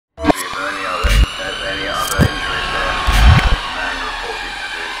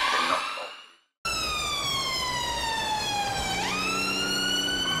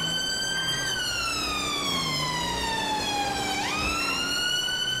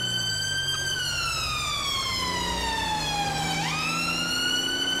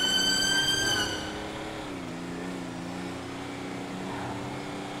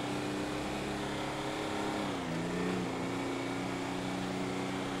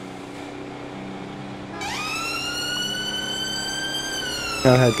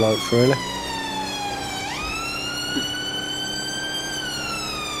No headlights, really.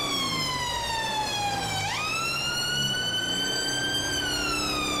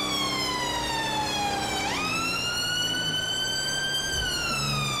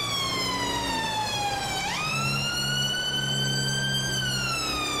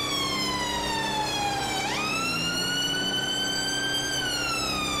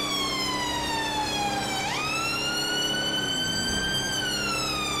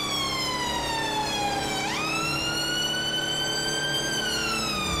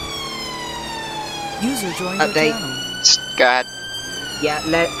 User joined your Update. channel. Go ahead. Yeah,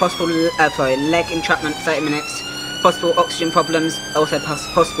 leg entrapment 30 minutes. Possible oxygen problems, also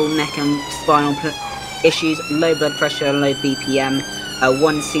possible neck and spinal issues, low blood pressure, low BPM,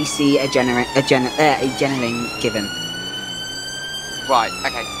 1 cc adrenaline given. Right,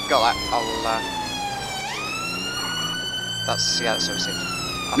 okay, got that. That's obviously.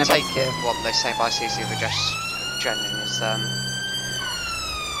 I'll No, take it. What they say by cc of adrenaline is,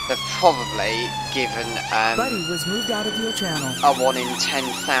 they've probably given, Buddy was moved out of your channel. a 1 in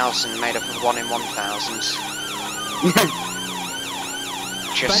 10,000 made up of 1 in 1,000.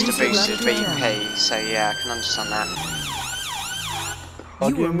 Just to boost its BP, so yeah, I can understand that.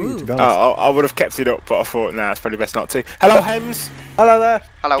 You were moved. I would have kept it up, but I thought, nah, it's probably best not to. Hello, Hems. Hello there.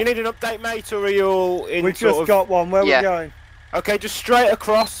 Hello. Do you need an update, mate, or are you all in We just got one. Where are we going? Okay, just straight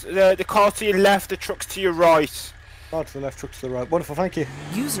across. The car to your left, the truck's to your right. Car to the left, truck to the right. Wonderful, thank you.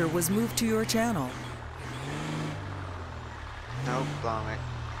 User was moved to your channel. No, blimey.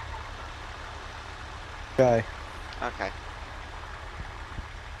 Okay. Okay.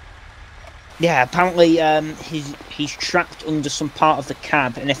 Yeah, apparently he's trapped under some part of the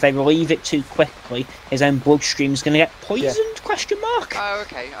cab, and if they relieve it too quickly, his own bloodstream's going to get poisoned? Yeah. Question mark. Oh,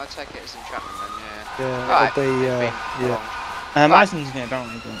 okay. I'll take it as entrapment then. Yeah. Yeah, Right. it'll be, yeah. I think he's going to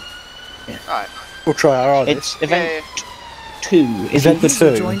die, but... Yeah. Right. We'll try our hardest. It's event 2. If Event you could,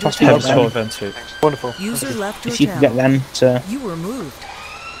 2. joined your possibly get channel. them, Event 2. Wonderful. User left your if you could get channel. them to... You were moved.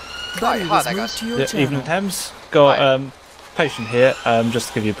 Buddy Hi was there, moved guys. to your Yeah, channel. evening, Hems. Got Hi. patient here. Just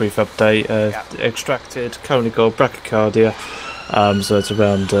to give you a brief update. Extracted. Currently got brachycardia. So it's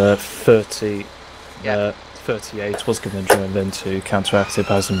around 30. 38 was given adrenaline to counteract it.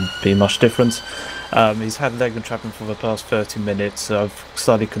 Hasn't been much difference. He's had leg entrapment for the past 30 minutes. So I'm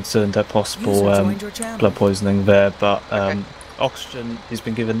slightly concerned at possible User joined your channel. blood poisoning there, but Okay. oxygen, he's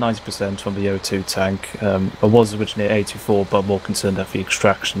been given 90% from the O2 tank. I was originally at 84, but more concerned at the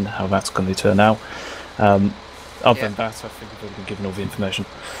extraction, how that's going to turn out. Other than that, I think we've been given all the information.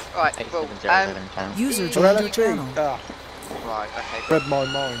 Right. Well, User Well, joined your let's see. channel. right. Okay. Read my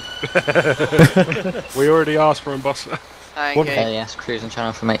mind. We already asked for him, boss. Thank Wonderful. you. Yes, cruising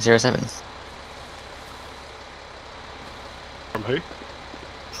channel from 807. From who?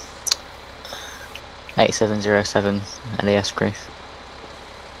 8707, LES crew.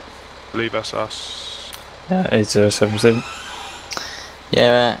 Leave us. 8077.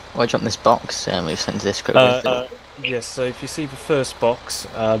 Yeah, well, I jumped this box and we've sent to this script. Yes, so if you see the first box,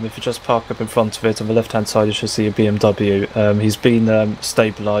 if you just park up in front of it, on the left hand side you should see a BMW. He's been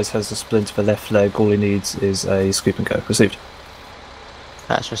stabilised, has a splint to the left leg, all he needs is a scoop and go. Received.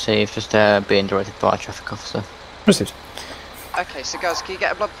 That's received, just being directed by a traffic officer. Received. Okay, so guys, can you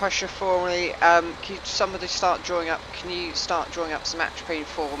get a blood pressure for me? Can you somebody start drawing up? Can you start drawing up some atropine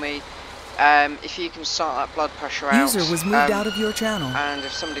for me? If you can start that blood pressure out. User was moved out of your channel. And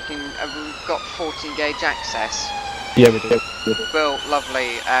if somebody can, we've got 14 gauge access. Yeah, we do. Well,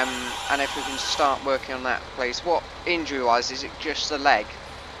 lovely. And if we can start working on that, please. What injury-wise is it? Just the leg?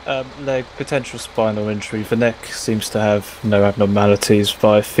 Leg, potential spinal injury. The neck seems to have no abnormalities,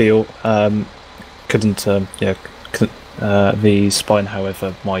 but I feel the spine,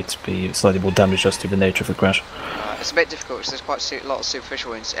 however, might be slightly more damaged just due to the nature of the crash. It's a bit difficult because there's quite a lot of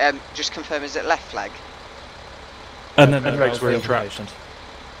superficial wounds. Just confirm, is it left leg? And then legs were entrapped.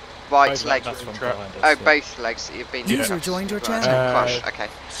 Right leg. That's from behind us, Oh, yeah. both legs that you've been. User joined your Right, channel. crushed. Okay.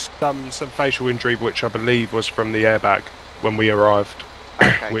 Some facial injury, which I believe was from the airbag when we arrived,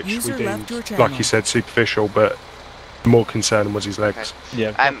 Okay. which User we left deemed, your channel. like you said, superficial, but more concern was his legs.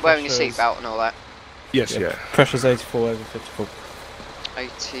 Yeah. Wearing your seatbelt and all that. Yes, yeah. Pressure's 84 over 54.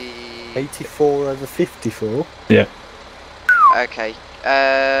 80. 84 over 54. Yeah. Okay.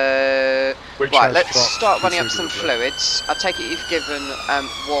 Which Right, has let's dropped start running up some considerably. fluids. I take it you've given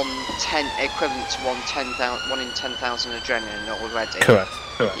 110 equivalent to 1 in 10,000 adrenaline already. Correct.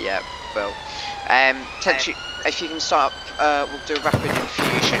 Yeah, well. Potentially, if you can start, we'll do a rapid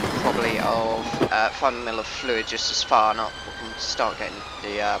infusion probably of 5 ml of fluid just as far, and we can start getting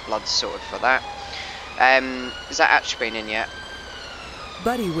the blood sorted for that. Is that actually been in yet?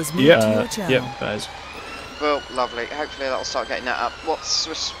 Buddy was moved to your channel. Yep, that is. Well, lovely. Hopefully that'll start getting that up. What's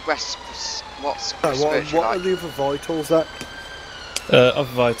What are the other vitals that? Other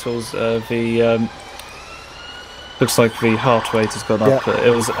vitals, looks like the heart rate has gone up.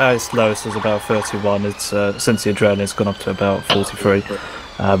 It was as lowest as about 31. It's since the adrenaline's gone up to about 43,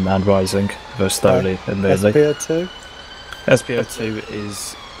 and rising very slowly. Admittedly. SPO2? SPO2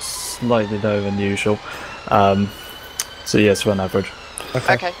 is slightly lower than usual. So yes, on average.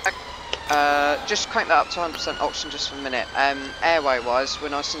 Okay. Just crank that up to 100% oxygen just for a minute. Airway wise, we're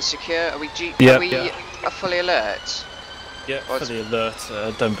nice and secure. Are we fully alert? Yeah, fully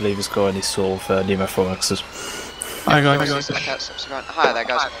alert. Don't believe it's got any sort of pneumothoraxes. Hi there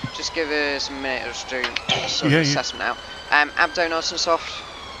guys. Just give us a minute or to do sort of assessment out. Abdo nice and soft?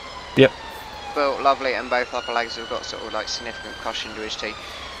 Yep. Well, lovely, and both upper legs have got sort of like significant crush injuries too.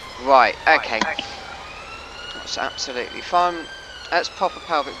 Right, okay. That's absolutely fine. Let's pop a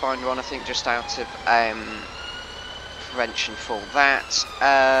pelvic binder on, I think just out of prevention for that.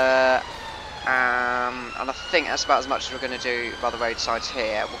 And I think that's about as much as we're going to do by the roadsides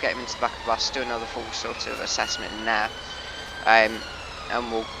here. We'll get him into the back of the bus, do another full sort of assessment in there, and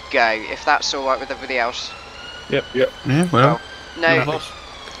we'll go. If that's alright with everybody else. Yep. Yeah, well. No.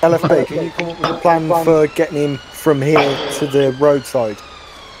 LFB, can you come up with a plan for getting him from here to the roadside?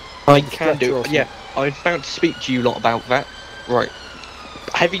 I can do. Yeah, I was about to speak to you lot about that. Right.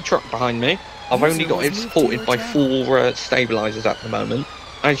 Heavy truck behind me. I've only got it supported by 4 stabilisers at the moment.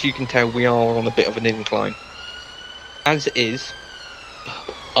 As you can tell, we are on a bit of an incline. As it is,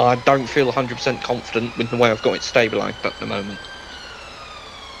 I don't feel 100% confident with the way I've got it stabilised at the moment.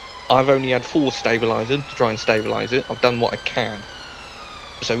 I've only had 4 stabilisers to try and stabilise it. I've done what I can.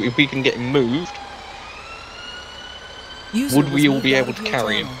 So if we can get him moved, would we all be able to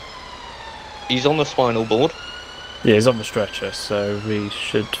carry him? He's on the spinal board. Yeah, he's on the stretcher, so we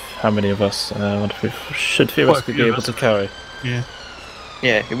should. How many of us? Should theoretically be able to carry? Yeah.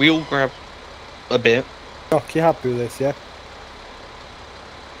 Yeah, if we all grab a bit. Doc, you happy with this, yeah?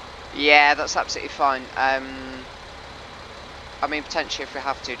 Yeah, that's absolutely fine. I mean, potentially if we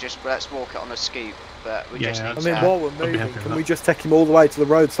have to, just let's walk it on a scoop, but we just need to... while we're moving, can we just take him all the way to the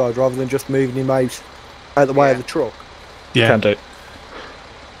roadside rather than just moving him out the way of the truck? Yeah. Can do.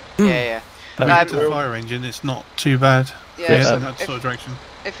 Yeah. To the fire engine, it's not too bad. Yeah, in that sort of direction.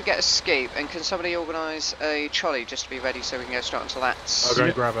 If we get a scoop, and can somebody organise a trolley just to be ready so we can go straight onto that? I'll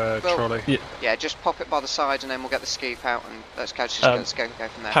go grab a trolley. Yeah, just pop it by the side and then we'll get the scoop out and let's go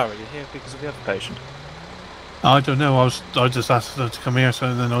from there. Harry, you're here because we have a patient. I don't know, I just asked her to come here,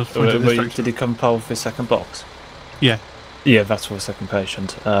 so then I was pointing this direction. Did he come part of the second box? Yeah. Yeah, that's for the second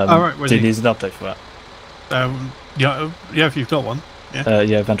patient. Alright, do you need an update for that? Yeah, if you've got one.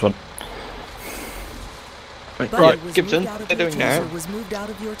 Yeah, event 1. Right, Gibson, what they're doing now. Was moved out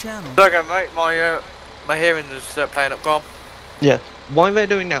of your channel. Okay, mate, my hearing is playing up. Go on. Yeah, while they're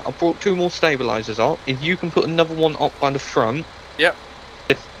doing that, I brought 2 more stabilisers up. If you can put another one up by the front,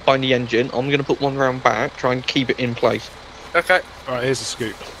 by the engine, I'm going to put one round back, try and keep it in place. Okay. Alright, here's the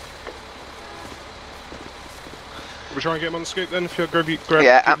scoop. We'll try and get him on the scoop then, if you'll grab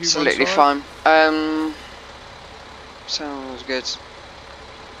yeah, absolutely fine. Sounds good.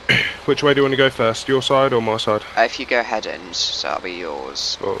 Which way do you want to go first? Your side or my side? If you go head ends, so that'll be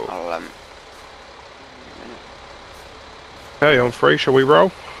yours. Oh. Okay, on 3, shall we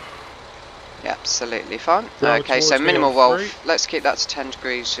roll? Yeah, absolutely fine. Roll okay, so towards me minimal on roll. 3. Let's keep that to 10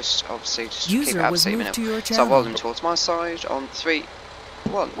 degrees, just obviously just to keep it User was absolutely moved to minimal. your So I'll roll channel. them towards my side on 3.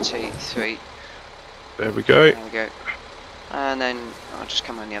 1, 2, 3. There we go. There we go. And then I'll just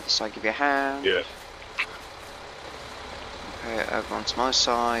come on the other side, give you a hand. Yeah. Okay, over onto my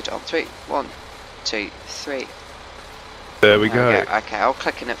side on 3. 1, 2, 3. There we go. Okay, I'll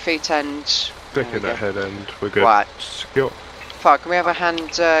click in at feet end. Clicking that head end, we're good. Right. Secure. Fine, can we have a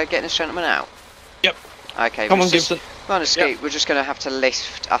hand getting this gentleman out? Yep. Okay, Come on, Gibson. We're on a scoop, we're just going to have to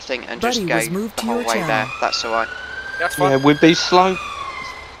lift, I think, and just Buddy was go moved the to whole your way channel. there. That's alright. That's fine. Yeah, we'd be slow.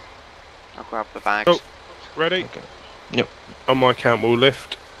 I'll grab the bags. Oh, ready? Okay. Yep. On my count, we'll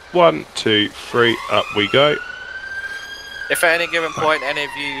lift. 1, 2, 3, up we go. If at any given point any of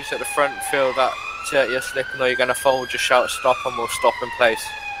you at the front feel that you're slipping or you're going to fall, just shout stop and we'll stop in place.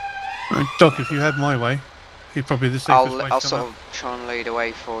 Right, Doc, if you had my way, you'd probably be the safest way to I'll come sort up. of try and lead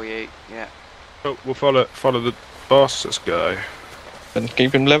away for you, yeah. Oh, we'll follow the boss, let's go. And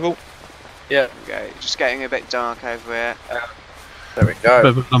keep him level. Yeah. Okay, just getting a bit dark over here. There we go. Bit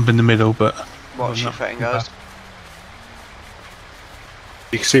of a bump in the middle, but... Watch your footing, guys.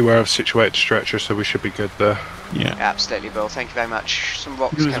 You can see where I've situated the stretcher, so we should be good there. Yeah. Absolutely, Bill. Thank you very much. Some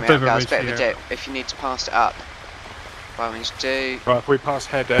rocks It was coming a out, bit of a guys. Bit of a race here. dip. If you need to pass it up, by all means do. Right, if we pass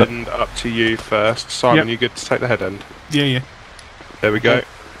head end up to you first. Simon, you good to take the head end? Yeah, yeah. There we go.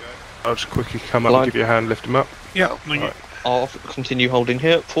 I'll just quickly come up and give you a hand, lift him up. Yeah. Right. I'll continue holding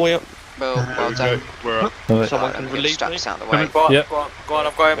here for you. Well done. We're up. Someone can relieve me. Straps out the way. Go on, go on,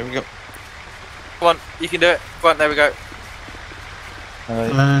 I've got There him. we go. Come on, you can do it. Go on, there we go.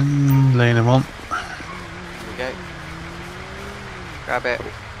 And laying him on. There we go. Grab it.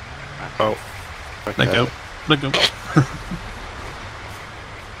 Oh. Okay. Let go. Let go.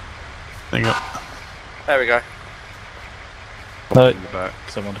 There you go. There we go. In the back.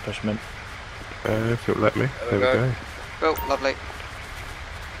 Someone to push him in. If you'll let me. There we go. Oh, lovely.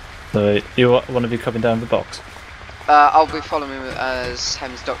 So, one of you coming down the box? I'll be following him as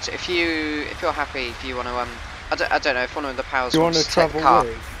Hem's doctor. If you're happy, if you want to I don't know if one of the powers Do you want wants to to take the travel car.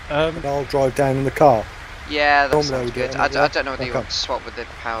 with? And I'll drive down in the car. Yeah, that Normally sounds we do good. it, I yeah? don't know whether you Okay. want to swap with the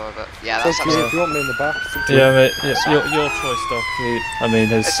power, but yeah, It's that's up to you. If absolutely. you want me in the back, it's up to you. Yeah, mate. Your choice, Doc.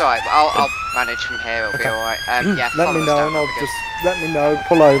 It's alright. I'll manage from here. It'll be alright. Yeah. Let follow me us know, down, and that'll I'll be good. just let me know.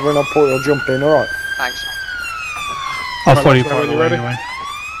 Pull over, and I'll jump in. All right. Thanks. I'll Right, follow you let's go part of when the you're way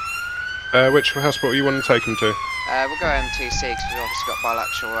ready. anyway. Which hospital you want to take him to? We'll go MTC because we've obviously got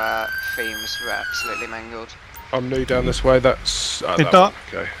bilateral themes. We're absolutely mangled. I'm new down this way. That's Hey, that Doc.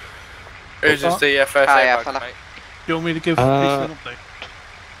 one. Okay. Who's just the first Oh, aid yeah, bag, fella. mate? Do you want me to give this an update?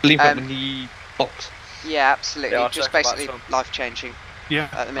 Leave them in the box. Yeah, absolutely. Yeah, I'll just check about basically some. life changing. Yeah.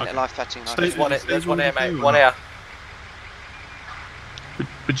 At the minute, okay. life threatening. So Life There's threatening. one here, mate. Stable One or here.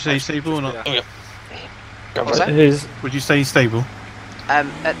 Would you say stable or not? What's that? Would you say stable?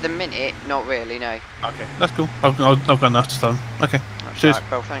 At the minute, not really. No. Okay, that's cool. I've got enough to start. Okay. Cheers.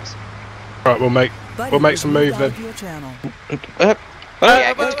 Right, well, thanks. Right, we'll make some movement. Your channel.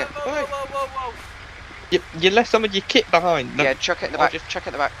 Yeah, good to go. You left some of your kit behind. No, Yeah, chuck it in the back. Chuck it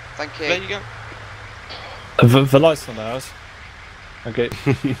in the back. Thank you. there you go. The lights on ours. Okay.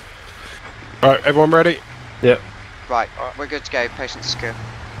 Right, everyone ready? Yep. Right, we're good to go. Patient secure.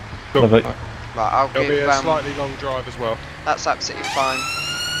 Cool. Lovely. Right, I'll It'll be give. a slightly long drive as well. That's absolutely fine.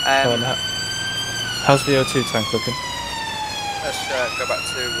 How's the O2 tank looking? Let's go back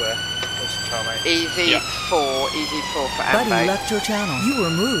to car, mate. EV4 for Buddy Ambo. left your channel. You were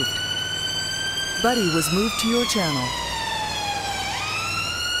moved. Buddy was moved to your channel.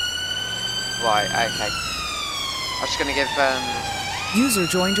 Right, okay. I'm just gonna give User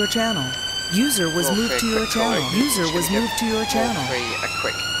joined your channel. User was Wolfie moved to a your quick call. channel. User Just was gonna moved to your channel. Wolfie a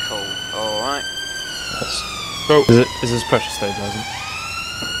quick call. Alright. Cool. Is this pressure stabilizing?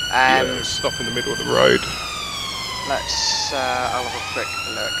 Yeah, stop in the middle of the road. Let's I'll have a quick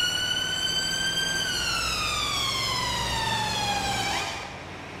look.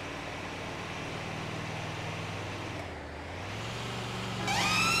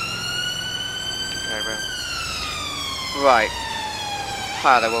 Very well. Right.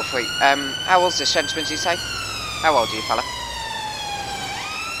 Hi there, Wolfie. How old's this gentleman, do you say? How old are you, fella?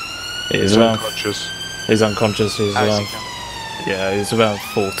 He's unconscious. He's unconscious. He's Oh, is around. he gone? Yeah, he's around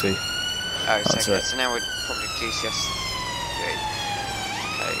 40. Oh, That's so, it. so now we're probably GCS 3.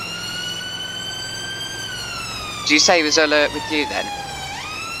 Okay. Do you say he was alert with you then?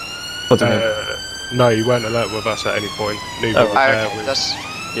 What do you mean? No, you weren't alert with us at any point. Neither Oh, Okay, with that's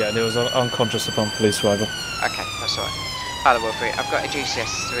Yeah, and he was unconscious upon police arrival. okay. That's alright. Hi there, Wolfie. I've got a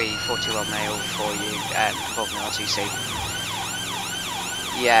GCS 3 41 male for you, involving RTC.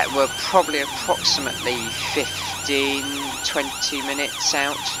 Yeah, we're probably approximately 15-20 minutes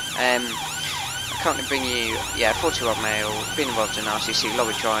out. I currently bring you, 41 male, been involved in RTC,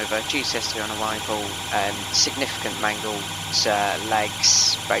 lorry driver, GCS3 on arrival, significant mangled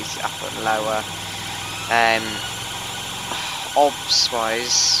legs, both upper and lower.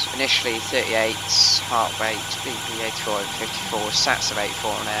 Obs-wise, initially 38, heart rate, BP 84 over 54, sats of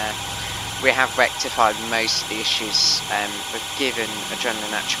 84 on air. We have rectified most of the issues. We've given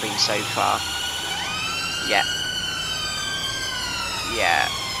adrenaline atropine so far. Yeah.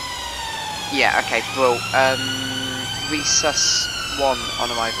 Okay, bro. Resus 1 on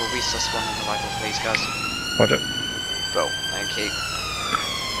arrival, Resus 1 on arrival, please, guys. Roger. Bro, thank you.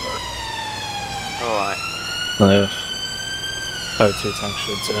 Alright. No. O2 tank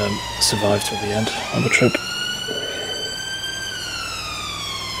should survive till the end of the trip.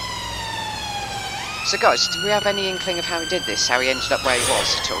 So guys, do we have any inkling of how he did this? How he ended up where he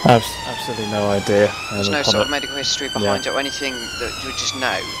was at all? Absolutely no idea. There's no sort of medical history behind it or anything that we just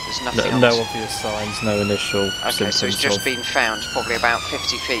know? There's nothing No else? obvious signs, no initial Okay, symptoms so he's just of... been found probably about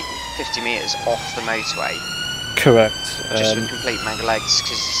 50 metres off the motorway. Correct. Just with complete mangled legs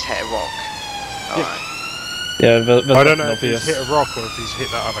because he's hit a rock. Alright. Yeah, there's I don't know if obvious. he's hit a rock or if he's hit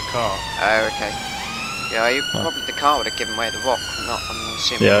that other car. Oh, okay. Yeah, probably the car would have given way the rock, not. I'm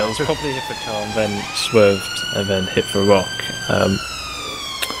assuming. Yeah, not. it was probably hit the car and then swerved and then hit the rock.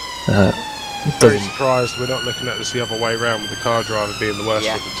 Very surprised we're not looking at this the other way around with the car driver being the worst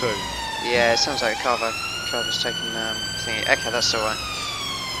Yeah. of the two. Yeah, it sounds like a car driver's taking thingy. Okay, that's alright.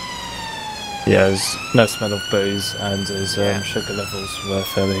 Yeah, there's no smell of booze and his sugar levels were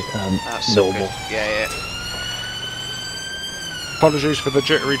fairly normal. Yeah. Apologies for the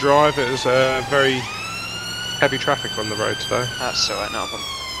jittery drive. It was very heavy traffic on the road today. That's alright, not a problem.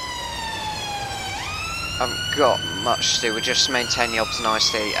 Haven't got much to do. We'll just maintain the obs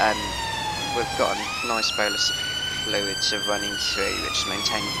nicely, and we've got a nice bolus of fluids are running through, which is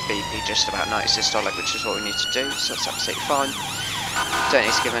maintain BP just about 90 systolic, which is what we need to do, so that's absolutely fine. Don't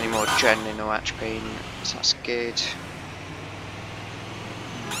need to give any more adrenaline or atropine, so that's good.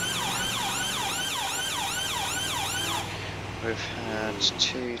 We've had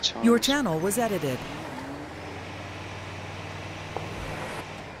 2 times. Your channel was edited.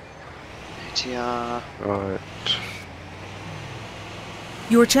 ATR. Right.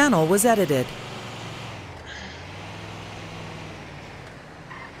 Your channel was edited.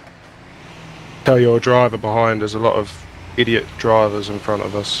 Tell your driver behind, there's a lot of idiot drivers in front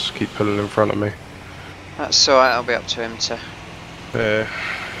of us. Keep pulling in front of me. That's alright, I'll be up to him to... Yeah.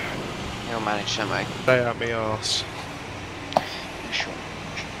 He'll manage, don't we? Stay out me arse. Yeah, sure.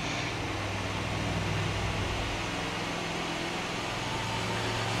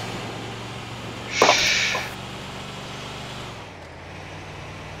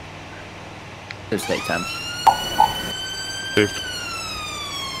 Just take time.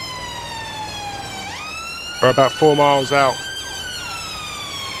 We're about 4 miles out.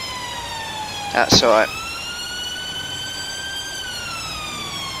 That's alright.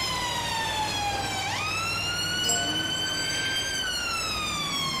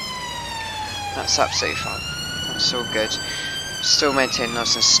 That's absolutely fine. That's all good. Still maintain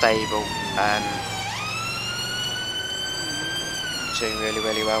nice and stable. Doing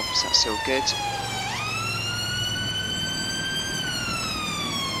really well, so that's all good.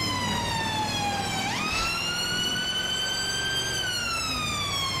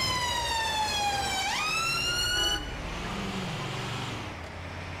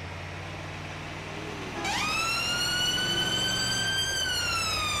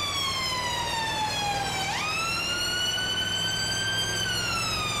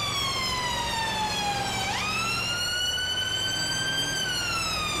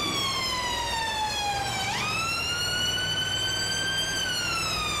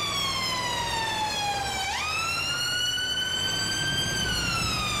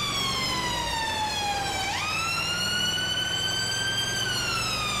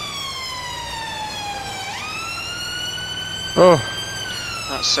 Oh.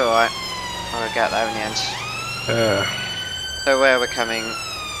 That's alright. We'll get there in the end. Yeah. So where we're coming,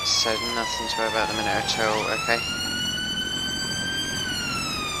 so nothing to worry about at the minute at all, okay?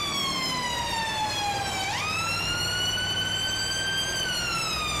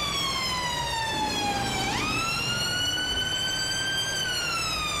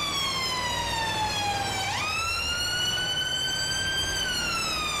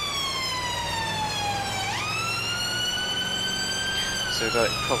 So we've got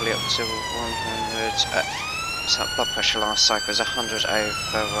it probably up to 100, so that blood pressure last cycle was 100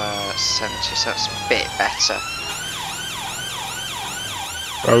 over 70, so that's a bit better.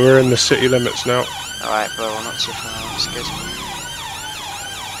 Right, we're in the city limits now. Alright, well, not too far, that's good.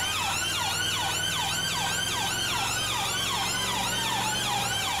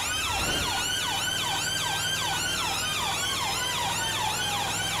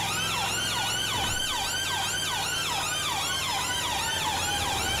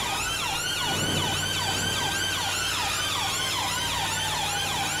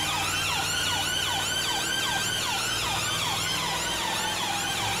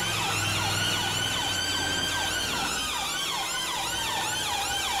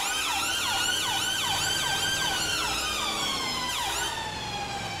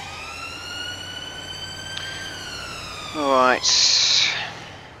 Alright.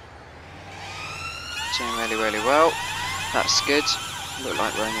 Doing really well. That's good. Look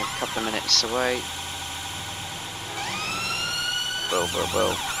like we're only a couple of minutes away.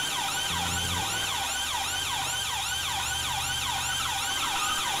 Well.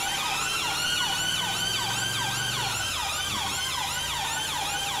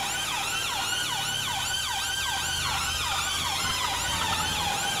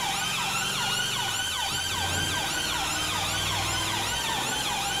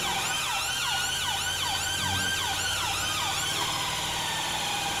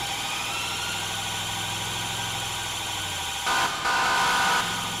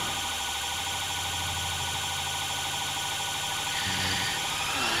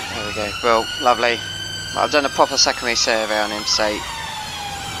 go. Well, lovely. I've done a proper secondary survey on him, so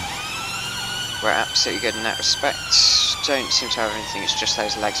we're absolutely good in that respect. Don't seem to have anything, it's just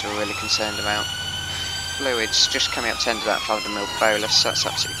those legs we're really concerned about. Fluids just coming up to end of that 500ml bolus, that's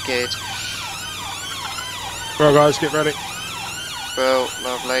absolutely good. Right guys, get ready. Well,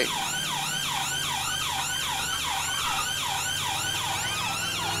 lovely.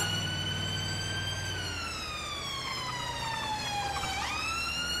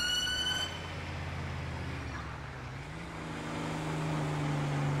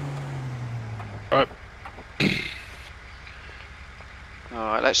 Right.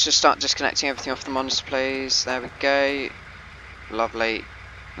 Alright, let's just start disconnecting everything off the monster, please. There we go. Lovely.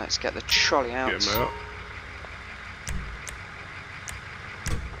 Let's get the trolley out. Get him out.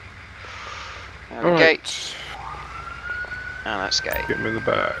 There we go. And let's go. Get him in the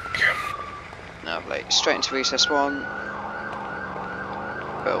back. Lovely. Straight into recess 1.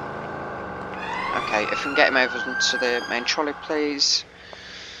 Cool. Okay, if we can get him over to the main trolley, please.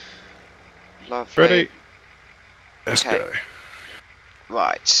 Lovely. Ready? Let's okay. go.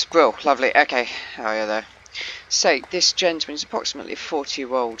 Right, bro, lovely. Okay, how are you there? So, this gentleman is approximately a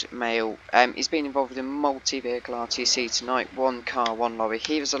 40-year-old male. He's been involved in multi-vehicle RTC tonight, 1 car, 1 lorry.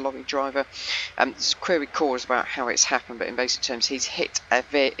 He was a lorry driver. There's query calls about how it's happened, but in basic terms, he's hit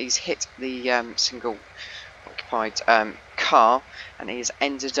the single-occupied car, and he's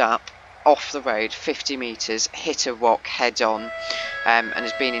ended up off the road 50 metres, hit a rock head-on, and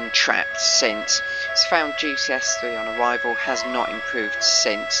has been entrapped since. He's found GCS3 on arrival, has not improved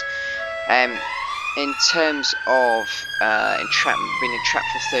since. In terms of entrapment, been entrapped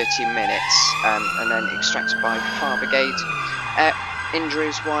for 30 minutes and then extracted by fire brigade.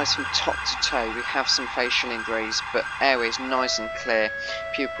 Injuries wise from top to toe, we have some facial injuries, but airways nice and clear,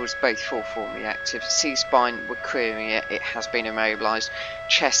 pupils both full formally active. C-spine, we're querying it, it has been immobilised.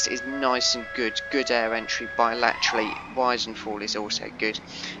 Chest is nice and good air entry bilaterally, rise and fall is also good.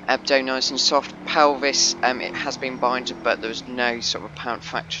 Abdo nice and soft. Pelvis, it has been binded, but there's no sort of apparent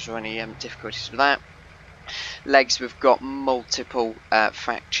fractures or any difficulties with that. Legs, we've got multiple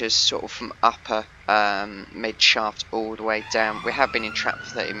fractures, sort of from upper mid shaft all the way down. We have been entrapped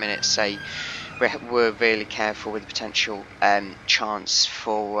for 30 minutes, so we're really careful with the potential chance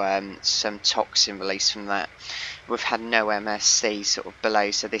for some toxin release from that. We've had no MSC sort of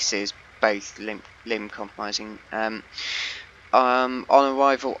below, so this is both limb compromising. On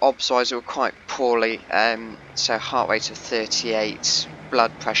arrival, obs-wise, we were quite poorly, so heart rate of 38,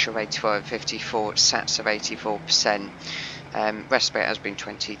 blood pressure of 84/54, SATs of 84%, respirator has been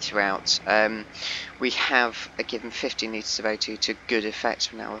 20 throughout. We have given 15 litres of O2 to good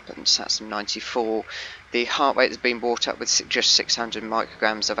effect, we're now up at SATs of 94. The heart rate has been brought up with just 600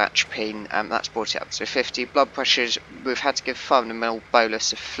 micrograms of atropine, that's brought it up to 50. Blood pressures, we've had to give 500ml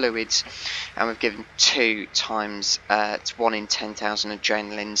bolus of fluids, and we've given 2 times 1 in 10,000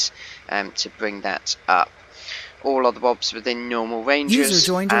 adrenalines to bring that up. All other obs within normal ranges. User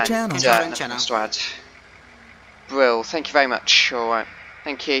joined your channel. Brill, thank you very much. Alright,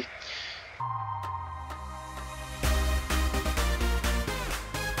 thank you.